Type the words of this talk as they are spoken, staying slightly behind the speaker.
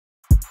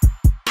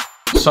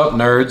Sup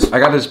nerds? I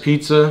got this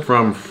pizza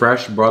from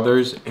Fresh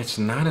Brothers. It's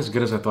not as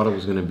good as I thought it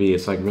was gonna be.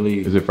 It's like really...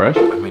 Is it fresh?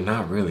 I mean,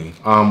 not really.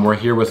 We're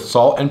here with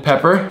Salt and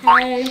Pepper.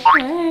 Hi.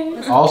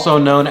 Hi. Also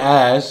known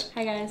as...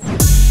 Hi guys.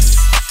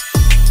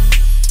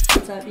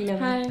 What's up? You know me.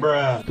 Hi.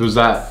 Bruh. Who's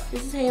that?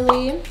 This is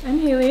Haley. I'm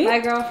Haley. My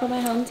girl from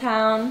my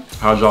hometown.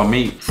 How'd y'all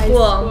meet? High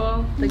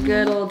school. The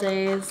good old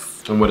days.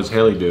 And what does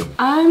Haley do?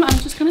 I'm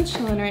just kind of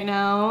chilling right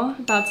now.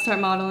 About to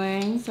start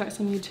modeling, start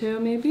some YouTube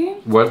maybe.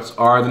 What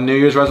are the New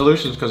Year's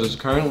resolutions? Because it's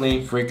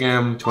currently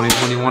freaking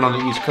 2021 on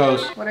the East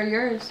Coast. What are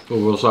yours?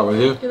 Well, we'll start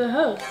with you. You're the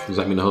host. Does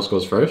that mean the host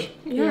goes first?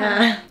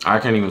 Yeah. I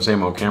can't even say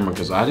them on camera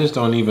because I just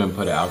don't even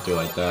put it out there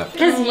like that.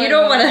 Because you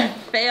don't want to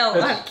fail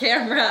on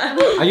camera.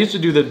 I used to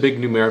do the big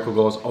numerical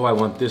goals. Oh, I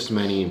want this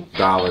many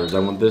dollars. I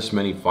want this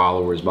many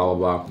followers, blah,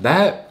 blah, blah.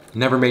 That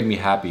never made me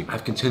happy.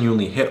 I've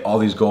continually hit all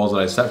these goals that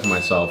I set for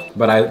myself,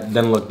 but I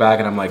then look back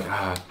and I'm like,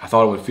 I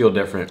thought it would feel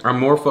different. I'm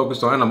more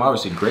focused on, and I'm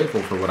obviously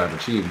grateful for what I've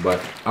achieved,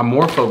 but I'm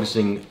more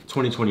focusing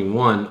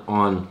 2021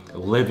 on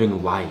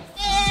living life.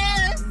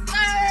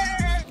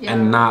 Yeah.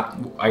 And not,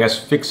 I guess,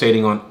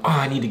 fixating on, oh,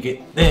 I need to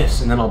get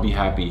this and then I'll be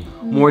happy.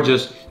 More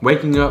just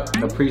waking up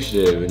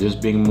appreciative and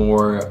just being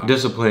more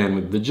disciplined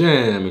with the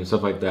gym and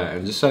stuff like that.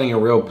 And just setting a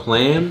real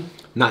plan,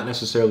 not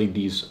necessarily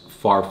these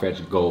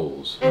far-fetched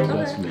goals. So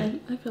that's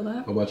me. I feel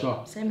that. How about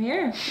y'all? Same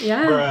here.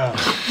 Yeah.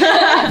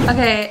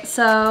 Okay,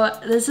 so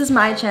this is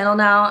my channel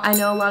now. I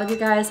know a lot of you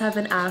guys have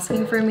been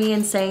asking for me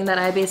and saying that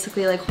I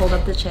basically like hold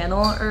up the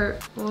channel or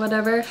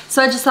whatever.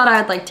 So I just thought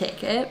I'd like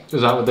take it.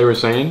 Is that what they were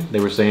saying? They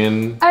were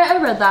saying... I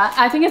read that.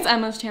 I think it's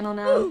Emma's channel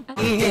now.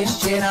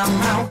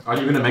 Are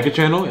you gonna make a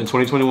channel in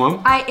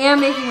 2021? I am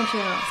making a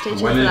channel. Stay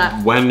tuned for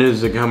that. When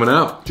is it coming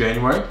out?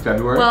 January?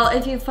 February? Well,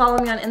 if you follow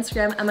me on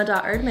Instagram,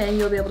 emma.erdman,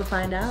 you'll be able to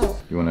find out.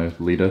 You want to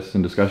lead us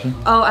in discussion?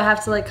 Oh, I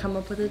have to like come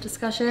up with a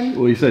discussion.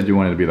 Well, you said you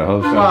wanted to be the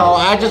host. Well,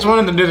 I just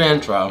wanted to do the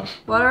intro.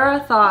 What are our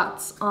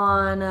thoughts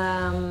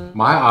on,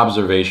 My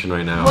observation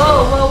right now.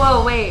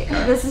 Whoa, wait.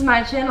 This is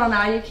my channel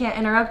now. You can't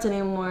interrupt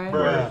anymore.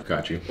 Right,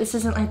 got you. This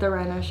isn't like the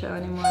Rhino show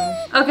anymore.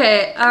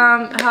 Okay,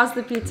 how's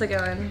the pizza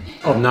going?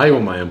 Oh, now you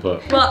want my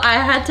input. Well, I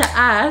had to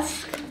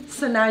ask,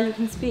 so now you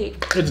can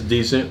speak. It's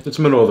decent. It's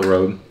middle of the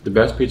road. The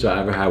best pizza I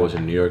ever had was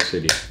in New York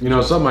City. You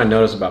know, something I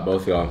noticed about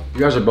both y'all. You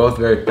guys are both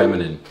very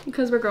feminine.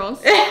 Because we're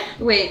girls.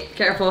 Wait,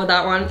 careful with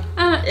that one.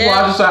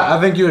 Well, I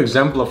think you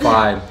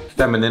exemplified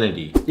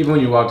femininity. Even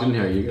when you walked in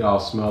here, you all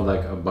smelled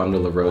like a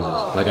bundle of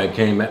roses. Like I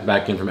came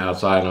back in from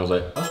outside and I was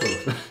like, oh,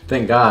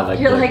 thank God. Like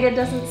You're like, it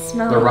doesn't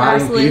smell the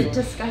rotting absolutely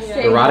pizza,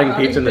 disgusting. the rotting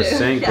pizza in the food.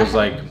 sink was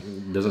like,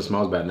 doesn't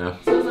smell as bad now.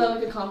 So is that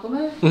like a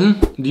compliment?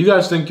 Do you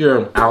guys think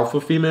you're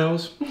alpha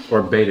females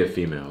or beta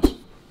females?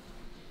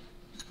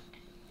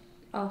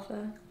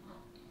 Alpha.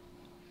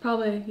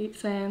 Probably keep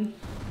saying.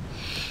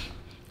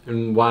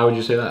 And why would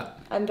you say that?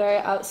 I'm very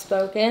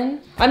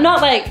outspoken. I'm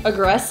not like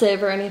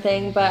aggressive or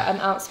anything, but I'm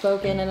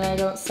outspoken and I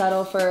don't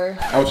settle for...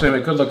 I would say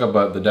we could look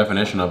up the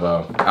definition of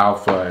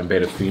alpha and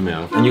beta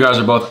female. And you guys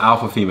are both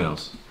alpha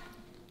females.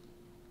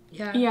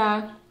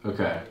 Yeah.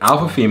 Okay.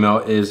 Alpha female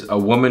is a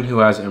woman who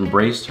has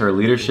embraced her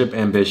leadership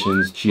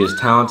ambitions. She is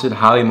talented,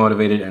 highly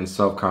motivated, and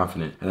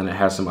self-confident. And then it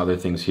has some other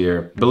things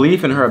here.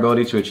 Belief in her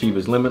ability to achieve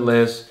is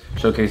limitless,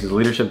 showcases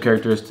leadership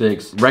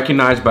characteristics,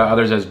 recognized by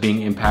others as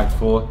being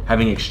impactful,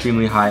 having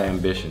extremely high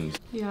ambitions.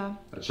 Yeah.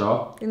 That's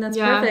y'all? I think that's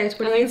Yeah. perfect.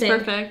 What I do you think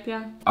think? it's perfect,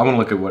 yeah. I want to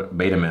look at what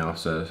beta male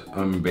says.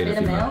 Beta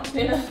female.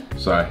 Yeah.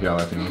 Sorry,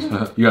 y'all are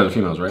females. You guys are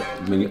females, right?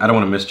 I mean, I don't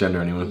want to misgender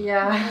anyone.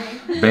 Yeah.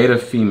 Beta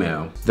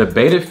female. The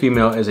beta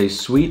female is a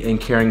sweet and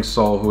caring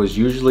soul who is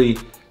usually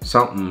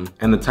something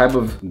and the type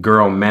of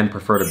girl men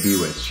prefer to be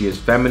with. She is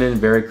feminine,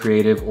 very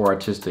creative or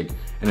artistic,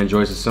 and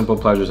enjoys the simple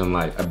pleasures in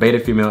life. A beta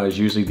female is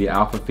usually the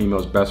alpha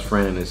female's best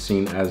friend and is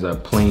seen as a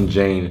plain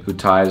Jane who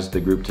ties the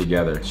group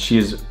together. She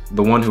is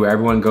the one who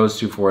everyone goes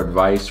to for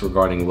advice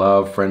regarding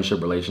love,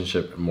 friendship,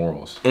 relationship, and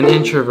morals. An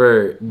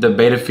introvert, the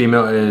beta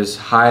female is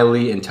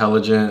highly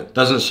intelligent,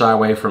 doesn't shy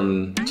away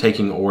from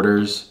taking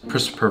orders,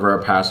 prefer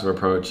a passive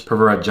approach,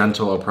 prefer a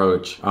gentle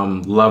approach,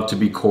 love to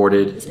be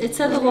courted. It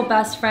said the whole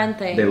best friend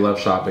thing. They love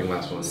shopping,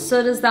 last one.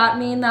 So does that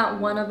mean that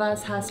one of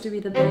us has to be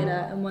the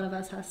beta and one of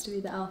us has to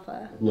be the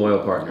alpha? Loyal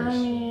partners. I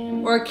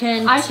mean, Or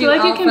can I feel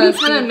like you can be alphas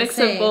kind of the mix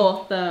same? of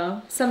both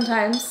though.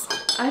 Sometimes.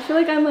 I feel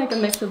like I'm like a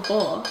mix of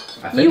both.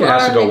 I think it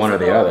has to go one or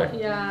the other.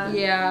 Yeah.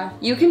 Yeah.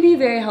 You can be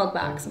very held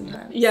back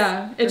sometimes.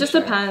 Yeah, it just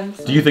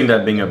depends. Do you think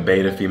that being a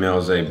beta female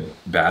is a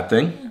bad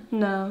thing?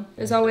 No.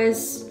 There's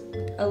always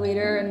a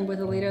leader, and with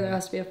a leader there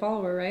has to be a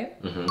follower, right?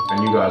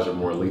 And you guys are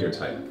more leader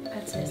type.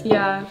 I'd say so.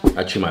 Yeah.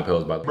 I chew my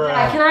pills, by the way.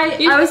 Can I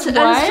You- I was just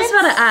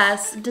what? about to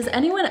ask, does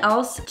anyone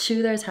else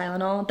chew their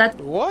Tylenol?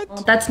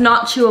 That's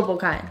not chewable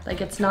kind.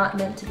 Like it's not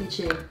meant to be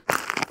chewed.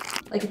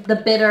 Like the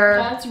bitter.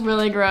 That's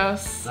really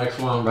gross. Next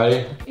one,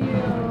 ready?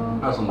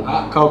 Have some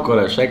hot cocoa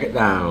to shake it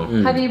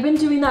down. Have you been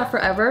doing that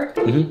forever?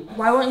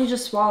 Why won't you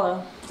just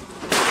swallow?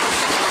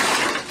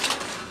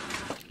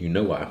 You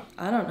know why.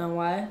 I don't know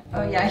why.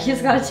 Oh yeah,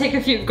 he's gotta take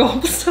a few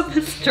gulps of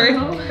his drink.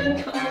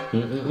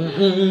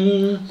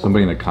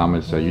 Somebody in the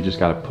comments said you just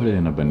gotta put it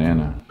in a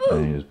banana.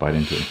 And you just bite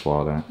into it and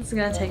swallow that. It's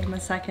gonna take him a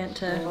second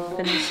to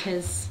finish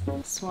his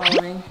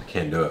swallowing. I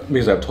can't do it.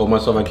 Because I've told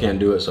myself I can't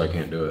do it, so I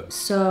can't do it.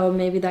 So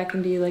maybe that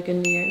can be like a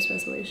New Year's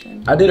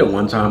resolution. I did it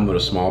one time with a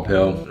small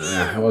pill.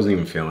 I wasn't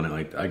even feeling it.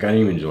 Like I didn't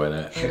even enjoy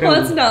that.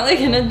 Well, it's not like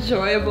an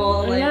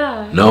enjoyable, like...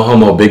 Yeah. No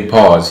homo, big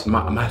pause.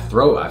 My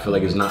throat, I feel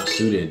like, is not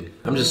suited.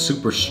 I'm just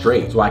super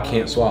straight, so I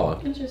can't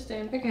swallow.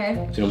 Interesting.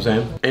 Okay. See what I'm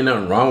saying? Ain't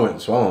nothing wrong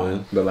with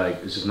swallowing, but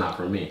like, it's just not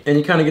for me. And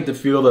you kind of get to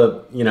feel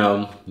the, you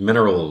know,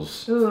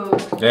 minerals. Ooh.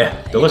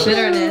 Yeah, delicious.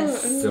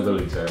 Bitterness. They're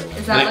literally terrible.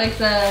 Is that like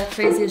the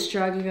craziest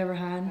drug you've ever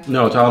had?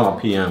 No, talking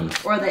about PM.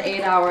 Or the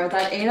 8 hour.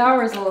 That 8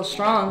 hour is a little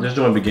strong. This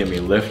joint be getting me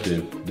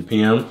lifted. The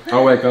PM,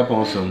 I'll wake up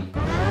on some.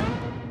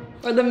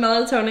 Or the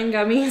melatonin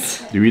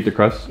gummies. Do you eat the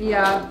crust?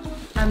 Yeah,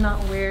 I'm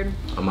not weird.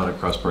 I'm not a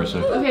crust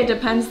person. Okay, it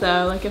depends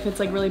though. Like if it's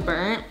like really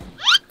burnt.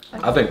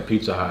 I think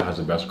Pizza Hut has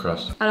the best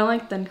crust. I don't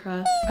like thin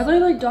crust. I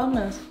really like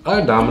Domino's. I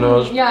like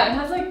Domino's. Yeah, it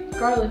has like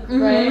garlic,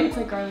 right? It's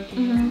like garlic.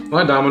 I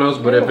like Domino's,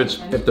 but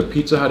if the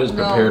Pizza Hut is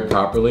prepared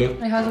properly, It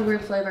has a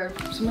weird flavor.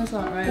 Something's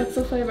not right. What's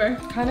the flavor?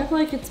 Kind of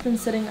like it's been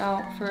sitting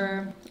out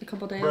for a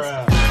couple days.